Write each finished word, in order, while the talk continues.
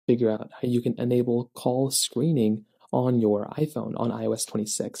figure out how you can enable call screening on your iPhone on iOS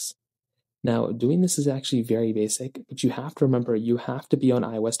 26. Now, doing this is actually very basic, but you have to remember you have to be on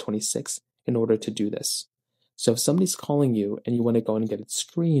iOS 26 in order to do this. So if somebody's calling you and you want to go and get it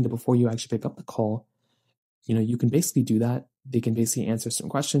screened before you actually pick up the call, you can basically do that. They can basically answer some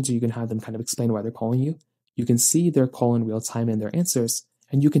questions, or you can have them kind of explain why they're calling you. You can see their call in real time and their answers,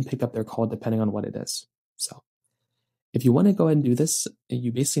 and you can pick up their call depending on what it is. So if you want to go ahead and do this,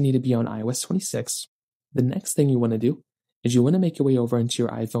 you basically need to be on iOS 26. The next thing you want to do is you want to make your way over into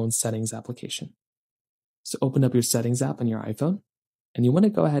your iPhone settings application. So open up your settings app on your iPhone, and you want to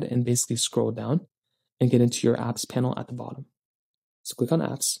go ahead and basically scroll down and get into your apps panel at the bottom. So click on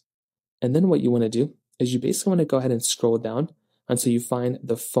apps, and then what you want to do is you basically want to go ahead and scroll down until you find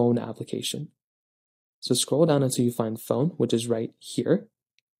the phone application. So scroll down until you find phone, which is right here.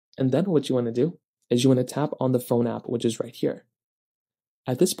 And then what you want to do is you want to tap on the phone app, which is right here.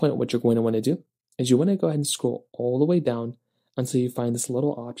 At this point, what you're going to want to do is you want to go ahead and scroll all the way down until you find this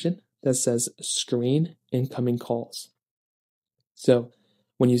little option that says screen incoming calls. So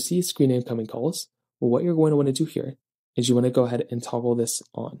when you see screen incoming calls, what you're going to want to do here is you want to go ahead and toggle this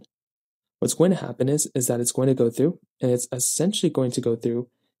on. What's going to happen is that it's going to go through, and it's essentially going to go through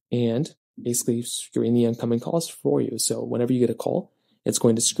and basically screen the incoming calls for you. So whenever you get a call, it's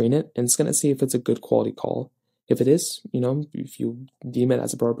going to screen it, and it's going to see if it's a good quality call. If it is, if you deem it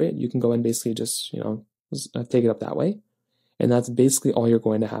as appropriate, you can go and basically just, take it up that way. And that's basically all you're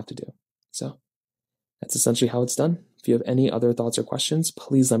going to have to do. So that's essentially how it's done. If you have any other thoughts or questions,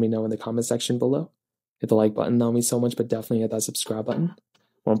 please let me know in the comment section below. Hit the like button, that would mean so much, but definitely hit that subscribe button.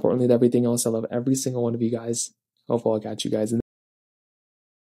 More importantly than everything else, I love every single one of you guys. Hopefully I'll catch you guys in the